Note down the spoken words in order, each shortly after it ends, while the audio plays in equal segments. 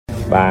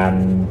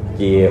ban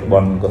chia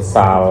bon có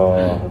sao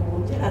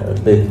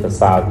từ có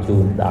sao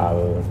chun đào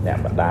nhà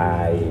mặt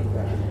đài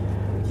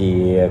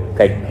chia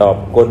cách tọp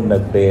quân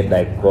được về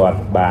đại quạt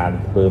bàn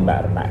vừa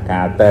mà nạ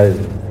ca tư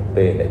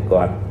về đại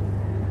quạt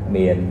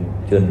miền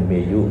chun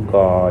miền dụ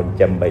co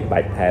châm bảy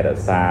bạch thay ra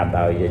xa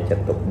đào về chất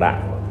tục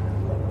đạn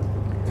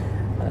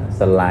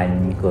sân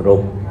lành của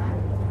rục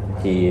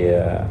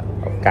chia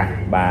các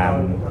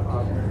bàn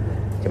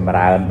châm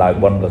ra đòi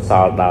bon của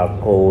sao đào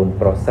côn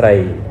pro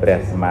srei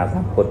presma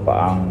sang phút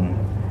bóng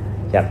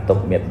chặt tục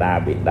miệt đà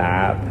bị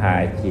đá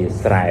thai chia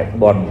sài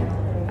bon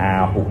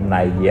hôm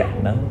nay vậy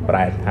nắng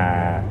prai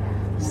thà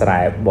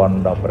sài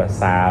bon đọc ra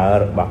xa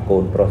bạc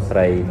côn pro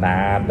srei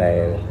ná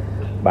để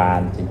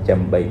bàn chỉ châm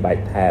bảy bạch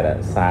thay ra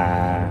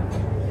xa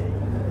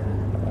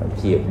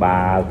chia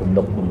ba tụm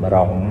đục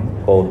rong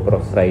côn pro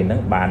srei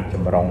nắng bàn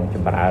châm rong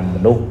châm ra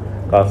nút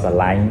có sờ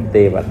lánh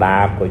tê và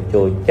đá của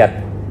trôi chặt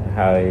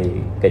hơi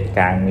cái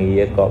càng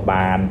nghĩa có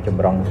bàn châm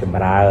rong châm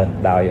ra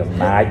đòi ông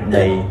nái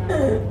đây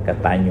cả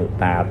tay nhụ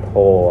ta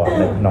thô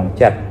nước nông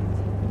chất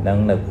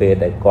nâng nước về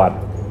để quạt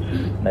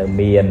nơi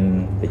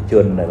miền để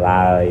chuồn ở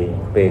lại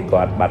về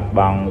quạt bát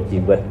băng chỉ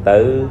vật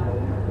tứ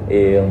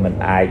yêu mình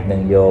ai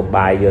nâng vô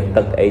bài vô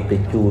tất ấy từ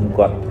chun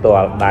quạt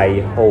to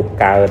đầy hộp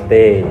cà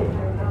tê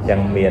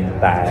chẳng miền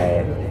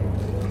tại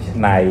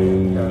này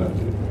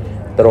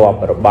trộm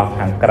ở bọc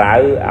hàng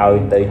trái ao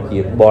tới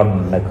chỉ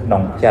bon nước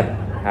nông chất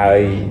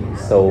hơi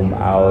xôm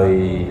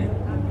ơi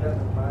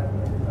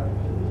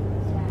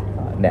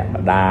nè mà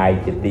đai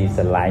chỉ ti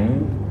sờ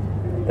lánh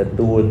từ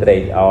tua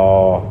trade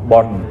o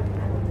bon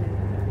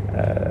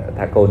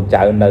thà côn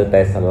cháu nơi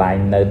tại sờ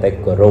lánh nơi tại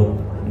cổ rục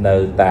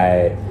nơi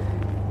tại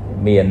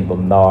miền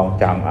bùm non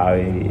trong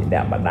ơi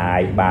nè mà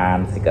đai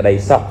bàn xí cái đây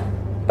sóc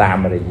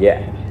tam rồi vậy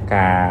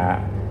cả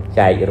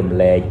chạy rùm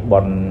lệ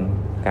bon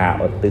cả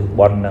ở từ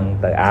bon nâng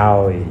tại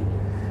ao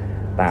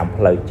tam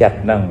lời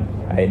chặt nâng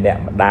ấy nè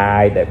mà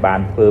đai để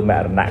bàn phương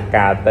mẹ nạ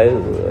ca tới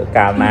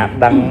ca nát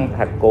đăng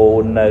thà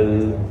cô nơi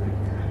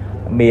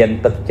miền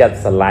thực chất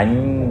sờ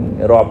lánh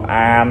rộp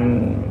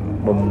an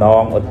bùm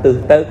non ở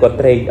từ tới có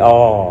trade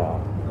o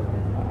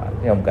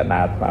không cả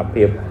nào mà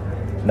phiệp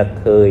nực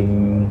khơi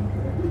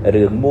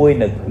rừng muối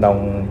nực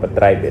nông bật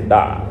trai biển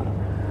đỏ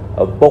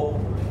ở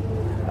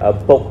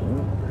bục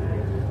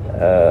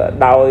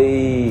đôi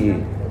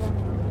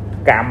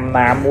cam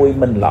na muối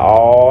mình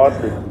lọ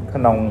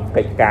nông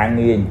cái càng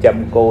nghiền châm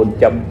cồn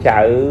châm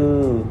cháo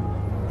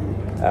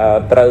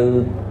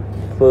từ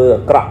vừa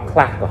cọp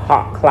khạc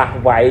họ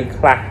khạc váy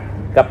khạc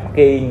cặp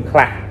kinh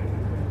khạc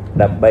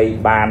đầm bay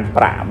bàn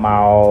bạ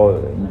màu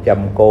châm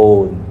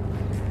cồn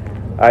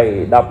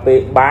ấy đọc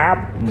về báp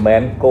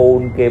mẹn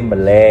cồn kia mà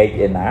lệ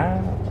vậy ná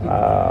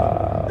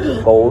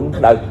cồn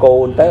đời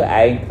cồn tới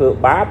anh thưa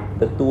báp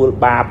từ tua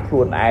báp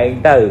luôn anh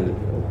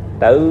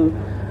từ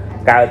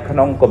cả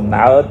nông cùng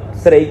nào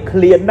xây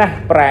clean á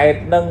phải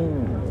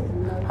nâng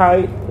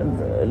hơi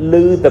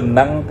lư tầm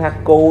năng thác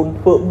côn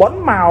phượng bón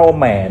màu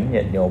mẹn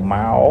nhận nhiều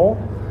máu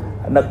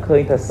nó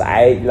khơi thật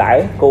sải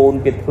lại côn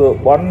cái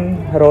phượng bón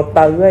rô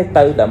tư ấy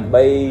tư đầm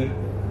bay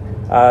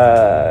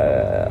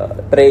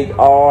trade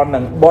on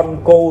nâng bon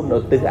côn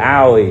ở từ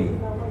ao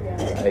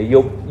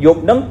dục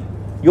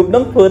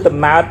nâng phơi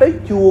tầm nào tới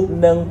chuột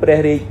nâng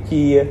prairie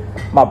chia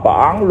mà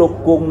bỏng lục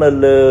cung nơ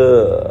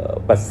lơ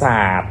bà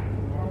sạt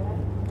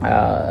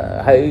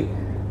hay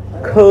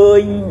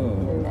khơi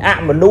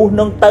mà nu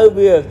nâng tư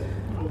việc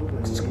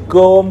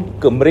cơm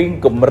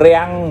cùm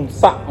răng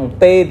sẵn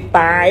tê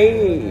tái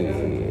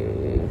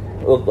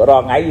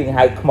rồi ngay dừng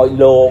hai mọi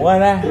lồn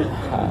á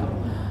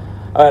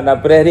nè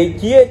prairie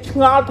chia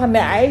ngó thân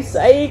này ấy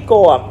ấy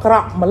cô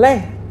crop mà lên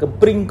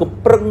cùm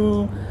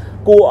prưng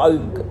cô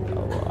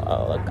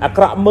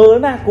crop mơ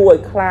nè cô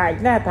khai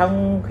nè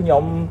thằng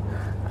nhóm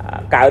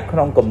cả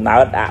không cùng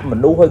nào đã mà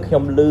nu hơi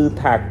nhóm lư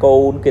thà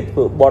côn cái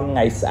phượng bon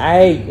ngày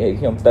say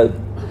nhóm từ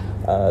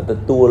từ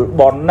tua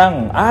bon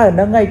năng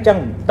nâng ngay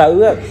chẳng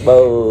tới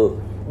bờ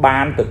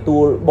bàn từ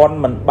tua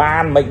bon mình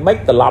ban mình mấy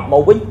từ lọp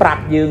màu vĩnh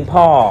prap dương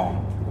thò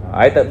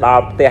ấy từ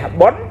đọp tè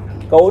bón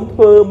côn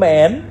phơ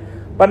mến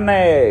bên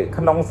này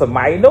không sờ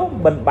máy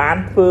lúc mình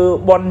bán phơ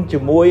bon chủ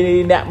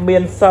mùi nè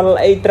miền sal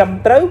ấy trăm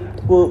trứ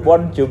phơ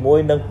bon chủ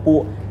mùi nâng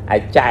pu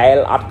chạy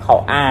lọt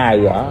khẩu ai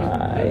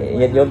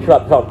nhận nhóm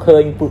lọt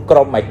khơi pu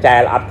crom mà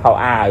chạy lọt khẩu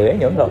ai ấy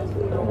nhóm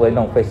với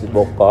nông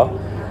Facebook có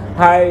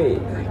hay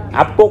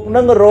bục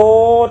nâng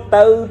rô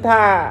tư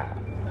tha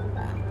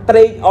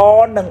trade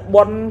on nâng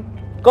bon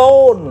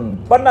côn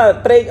vẫn là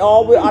trade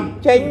on với ọt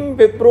chênh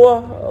về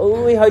pro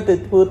ơi hơi từ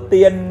thừa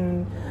tiền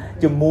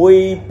chứ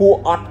mùi pu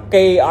ọt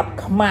kê ọt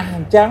khma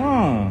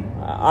chăng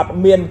ọt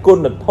miền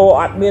côn được thô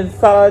ọt miền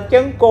sơ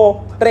chăng cô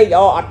trade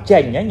on ọt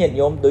chênh á nhận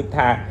nhóm tôi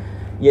thà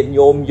nhận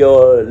nhóm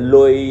giờ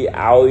lùi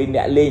ôi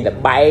nè lên là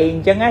bay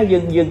chẳng á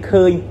dương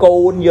khơi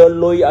côn giờ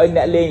lùi ôi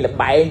nè lên là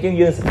bay chứ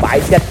dương bài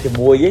chất chứ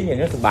mùi với nhìn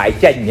nó bài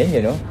chênh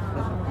vậy nữa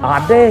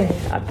đấy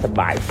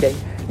bài chênh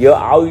giờ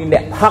ôi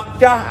nè thật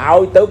cho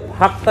ôi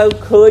tự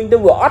khơi tôi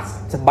vừa ót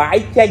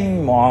bài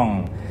chênh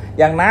mòn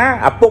rằng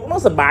ná bụng nó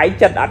bài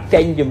chênh ọt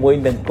chênh chứ mùi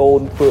đừng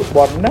côn phượng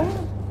bon đó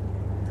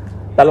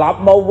ត្រឡប់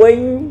មកវិញ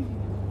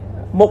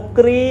មក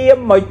ក្រៀម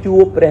មកជួ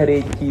បព្រះរា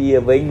ជា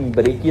វិញព្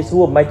រះរាជាសួ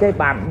រមិនទេ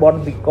បានបន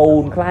ពីកូ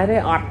នខ្លះទេ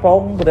អត់ផ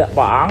ងព្រះ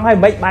អង្គហើយ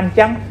មិនបាន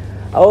ចឹង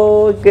អូ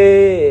យគេ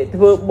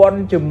ធ្វើបន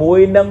ជាមួយ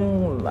នឹង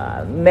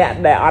អ្នក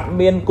ដែលអត់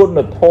មានគុណ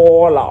ធ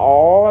ម៌ល្អ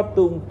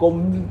ទូមគុំ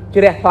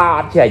ជ្រះថ្លាអ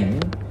ត់ចេញ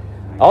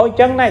អូអញ្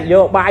ចឹងណាយ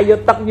កបាយយក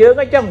ទឹកយើង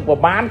អញ្ចឹងប្រ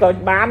ហែលក៏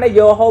បានដែរ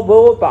យកហូប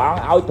ព្រះអង្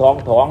គឲ្យត្រ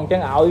ង់អញ្ចឹ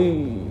ងឲ្យ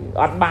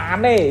អត់បាន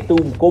ទេទូ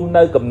មគុំ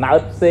នៅកំណើត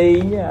ផ្សេង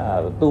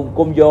ទូម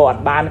គុំយកអ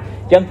ត់បាន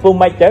អញ្ចឹងពុំ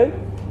មិនទៅ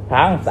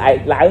ខាងស្អែក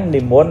ឡើង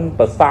និមន្ត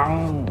ប្រសង់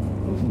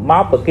ម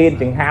កប្រគិន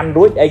ចង្ហាន់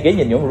រួចអីគេ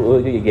ញញងរួច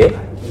អីគេ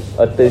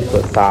ឧទ្ទិស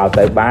កុសល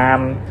ទៅបាន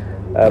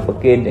ប្រ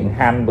គិនចង្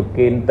ហាន់ប្រ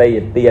គិនតេយ្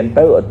យទាន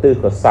ទៅឧទ្ទិស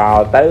កុសល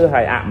ទៅ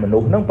ហើយអមនុ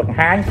ស្សនឹងបង្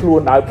ហាញខ្លួ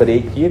នឲ្យព្រះរា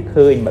ជា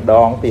ឃើញម្ដ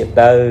ងទៀត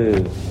ទៅ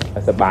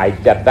សប្បាយ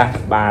ចិត្តណា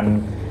បាន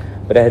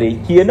ព្រះរា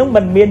ជានឹង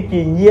មិនមាន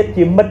ជាញាតិ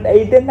ជាមិត្តអី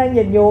ទេណា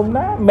ញាតិញោម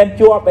ណាមិន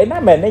ជាប់អីណា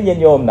មែនទេញា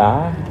តិញោមណា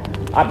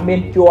អត់មាន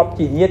ជាប់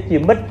ជាញាតិជា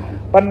មិត្ត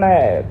ប៉ុន្តែ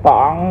ព្រះ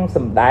អង្គស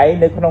ម្ដែង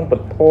នៅក្នុងព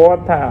ធ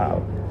ថា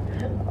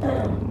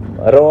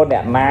រោអ្ន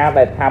កណា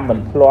ដែលថាមិន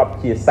ធ្លាប់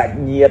ជាសាច់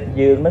ញាតិ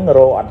យើងនឹង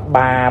រោអត់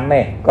បាន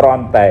ទេគ្រា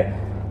ន់តែ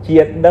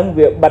ជាតិនឹង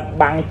វាបិទ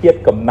បាំងជាតិ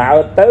កំណើត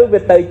ទៅវា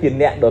ទៅជា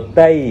អ្នកដ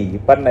តី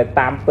ប៉ុន្តែ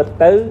តាមពិត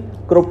ទៅ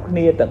គ្រប់គ្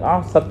នាទាំងអ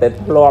ស់សុទ្ធតែ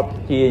ធ្លាប់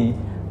ជា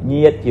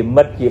ញាតិជា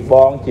មិត្តជាប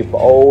ងជា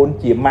ប្អូន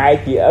ជាម៉ែ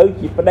ជាឪ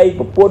ជាប្តី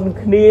ប្រពន្ធ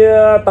គ្នា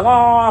ទាំងអ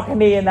ស់គ្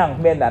នាហ្នឹង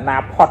មានអ្នកណា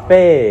ផុត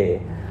ទេ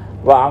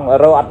ព្រះអង្គ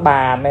រកអត់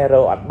បានទេរ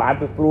កអត់បាន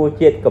ពីព្រោះ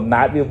ជាតិកំ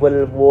ណើតវាវិល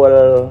វ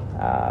ល់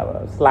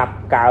ស្លាប់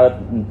កើត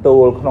ទូ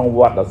លក្នុងវ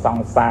ដ្តស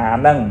ង្សារ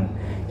ហ្នឹង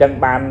អញ្ចឹង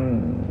បាន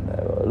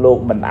លោក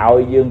មិនឲ្យ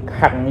យើង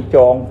ខឹងច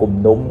ងគំ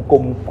នុំ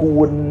គុំ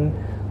គួន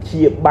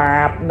ជាបា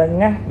បហ្នឹង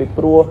ណាពី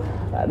ព្រោះ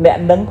អ្នក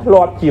នឹងធ្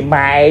លាប់ជា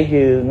ម៉ែ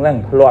យើងហ្នឹង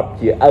ធ្លាប់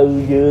ជាឪ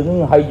យើង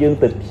ហើយយើង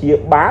ទៅជា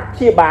បា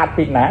ប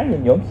ពីណា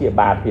ញោមជា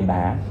បាបពី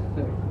ណា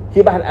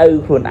ជាបាបឪ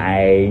ខ្លួន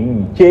ឯង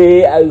ជេ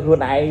រឪខ្លួ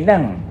នឯងហ្នឹ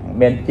ង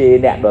មានជេរ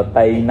អ្នកដ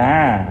តីណា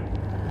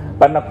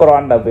ប៉ុន្តែគ្រា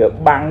ន់តែវា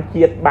បាំង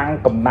ជាតិបាំង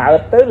កំណើត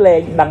ទៅលែ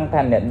ងដឹង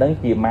ថាអ្នកនឹង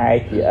ជាម៉ែ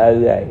ជាឪ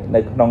ហើយនៅ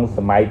ក្នុងស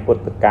ម័យពុ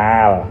ទ្ធកា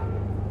ល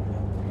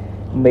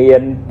មា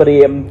នព្រា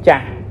ហ្មណ៍ចា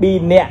ស់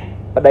2នាក់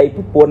ប្តី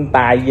ប្រពន្ធ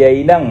តាយាយ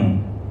ហ្នឹង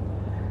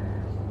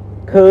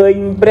ឃើញ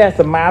ព្រះ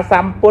សម្មាស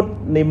ម្ពុទ្ធ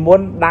និម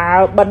ន្តដើរ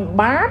បិណ្ឌ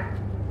បាត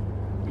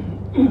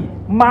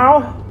ម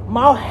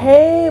ក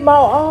ហេម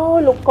កអូយ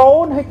លោកកូ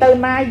នឲ្យទៅ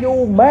ណាយូ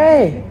រម៉េ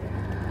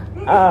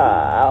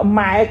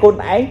ម៉ែកូន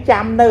ឯង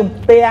ចាំនៅ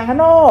ផ្ទះ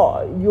នោះ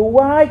យូរ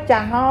ហើយចា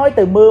ស់ហើយ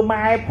ទៅមើល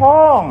ម៉ែផ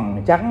ងអ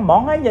ញ្ចឹងហ្ម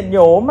ងឲ្យញាតិ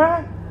ញោមណា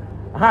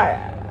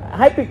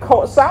ហើយភិក្ខុ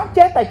សង្ឃ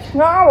ចេះតែឆ្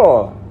ងល់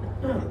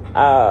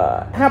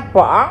ថាព្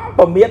រះអង្គព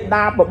មៀត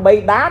ដាប្របី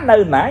ដានៅ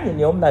ណាញាតិ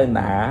ញោមនៅ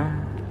ណា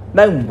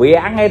នៅ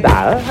វាំងឯដើ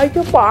ហើយ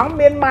ចុះព្រះអង្គ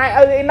មានម៉ែ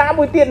ឪឯណា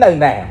មួយទៀតនៅ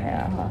ណែ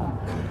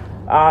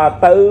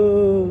ទៅ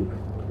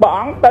ព្រះ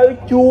អង្គទៅ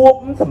ជួប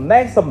សំ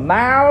ណេះសំ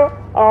ណាល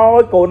អូ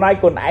យកូនឯង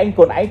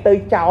ទៅ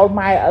ចោល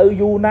ម៉ែឪ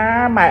យូរណា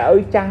ម៉ែឪ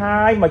ចាស់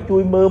ហើយមកជួ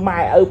យមើលម៉ែ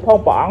ឪផង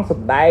ព្រះអង្គស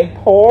ម្ដែង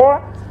ធម៌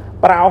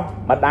ប្រោស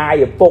ម្ដាយ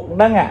ឪពុកហ្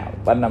នឹង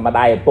ប៉ុន្តែម្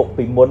ដាយឪពុក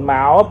ពីមុនម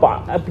ក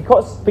ភិ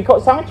ក្ខុ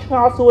សង្ឃឆ្ង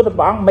ល់សួរទៅ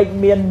ព្រះអង្គមិន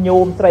មានញោ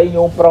មស្រី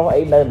ញោមប្រុស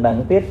អីនៅហ្នឹង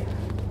ទៀត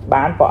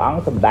បានព្រះអង្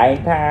គសម្ដែង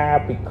ថា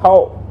ភិក្ខុ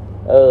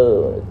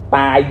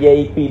តាយាយ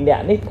2នា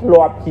ក់នេះធ្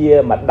លាប់ជា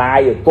ម្ដាយ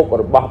ឪពុក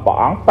របស់ព្រះ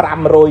អង្គ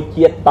500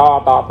ជាតិត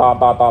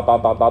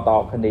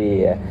គ្នា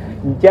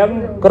អញ្ចឹង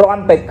គ្រា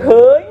ន់តែ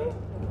ឃើញ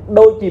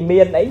ដូចជា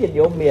មានអីញាតិ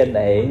ញោមមាន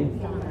អី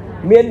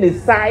មាននិ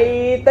ស័យ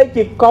ទៅ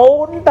ជាកូ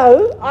នទៅ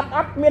អ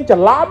ត់មានច្រ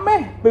ឡំទេ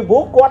ពីព្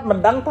រោះគាត់មិន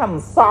ដឹងថាមិ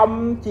នសម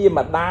ជា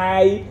ម្ដា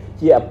យ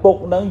ជាឪពុក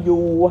នឹង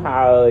យូរ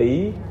ហើយ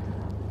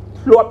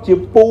ធ្លាប់ជា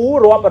ពូ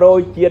រាប់រ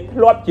យជាតិ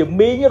ធ្លាប់ជា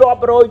មីងរា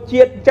ប់រយ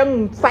ជាតិអញ្ចឹង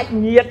សាច់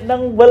ញាតិនឹ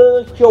ងវិល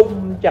ជុំ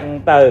អញ្ចឹង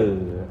ទៅ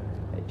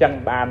អញ្ចឹង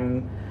បាន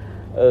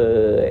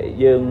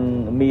យើង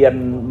មាន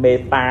មេ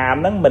ត្តា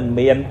នឹងមិន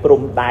មានព្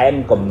រំដែន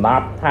កំណ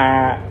ត់ថា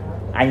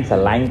អញស្រ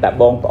ឡាញ់តែ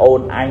បងប្អូ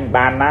នអញ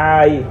បានហើ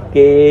យ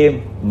គេមិ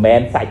នមែ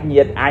នសាច់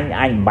ញាតិអញ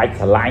មិនបាច់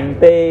ស្រឡាញ់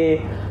ទេ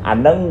អា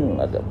នឹង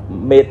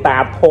មេត្តា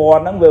ធម៌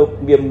ហ្នឹង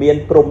វាមាន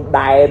ព្រំ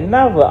ដែន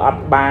ណាវាអ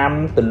ត់បាន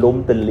ទលំ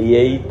ទលា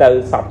យទៅ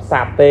សព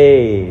សัพទេ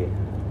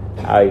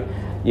ហើយ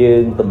យើ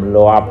ងទម្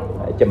លាប់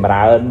ចម្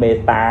រើនមេ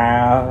ត្តា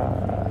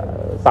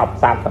សព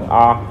សัพទាំងអ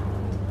ស់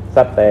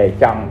សិតតែ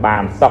ចង់បា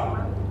នសុខ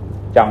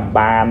ចង់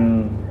បាន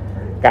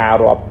ការ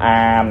រាប់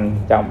អាន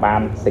ចង់បា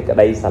នសេចក្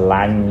តីស្រ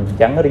ឡាញ់អញ្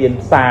ចឹងរៀន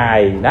ផ្សាយ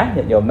ណា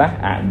ញាតិញោមណា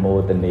អនុមោ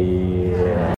ទនា